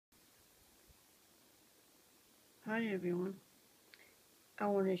Hi everyone. I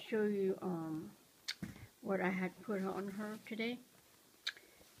want to show you what I had put on her today.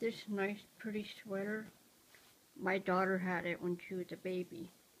 This nice pretty sweater. My daughter had it when she was a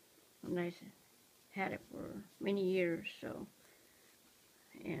baby. And I had it for many years,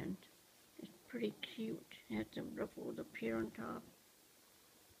 and it's pretty cute. It has some ruffles up here on top.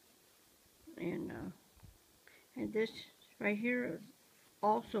 And this right here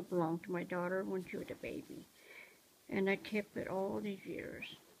also belonged to my daughter when she was a baby. And I kept it all these years.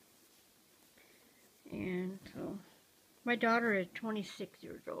 And so my daughter is 26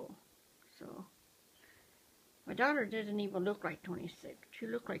 years old. So my daughter doesn't even look like 26. She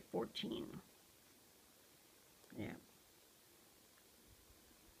looked like 14. Yeah.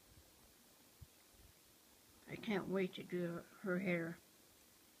 I can't wait to do her hair.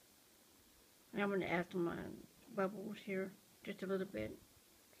 And I'm going to add some bubbles here, just a little bit.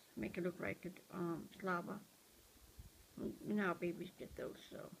 Make it look like lava. You know how babies get those,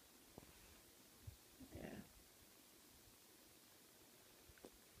 so. Yeah.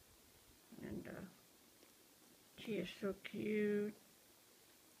 And she is so cute.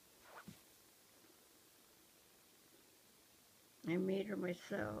 I made her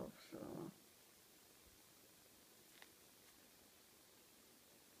myself, so.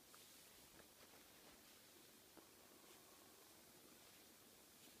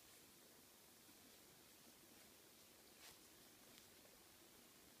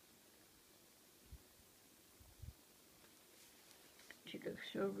 She looks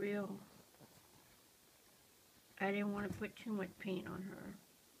so real. I didn't want to put too much paint on her.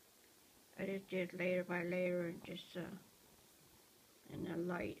 I just did layer by layer and just in a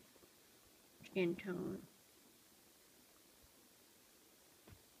light skin tone.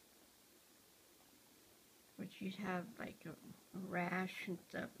 But she's have like a rash and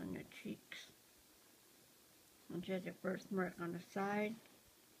stuff on the cheeks. And she has a birthmark on the side,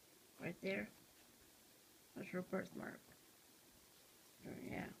 right there. That's her birthmark. So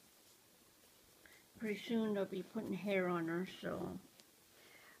yeah. Pretty soon they'll be putting hair on her, so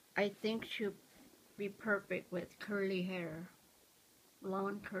I think she'll be perfect with curly hair.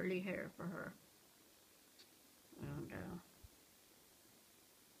 Blonde curly hair for her. And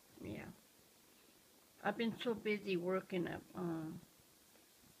yeah. I've been so busy working at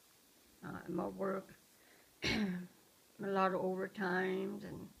my work, a lot of overtimes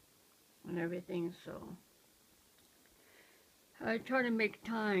and everything, so I try to make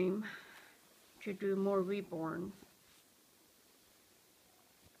time to do more reborn.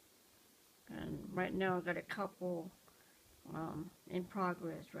 And right now I've got a couple in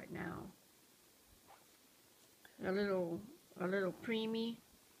progress right now. A little preemie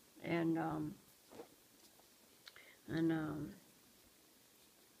and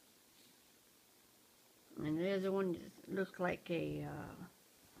the other one looks like a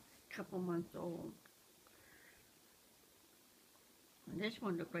couple months old. And this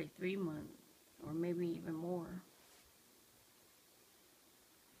one looked like 3 months, or maybe even more.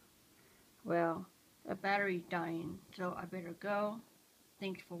 Well, the battery's dying, so I better go.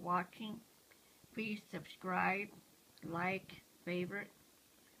 Thanks for watching. Please subscribe, like, favorite.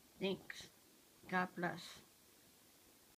 Thanks. God bless.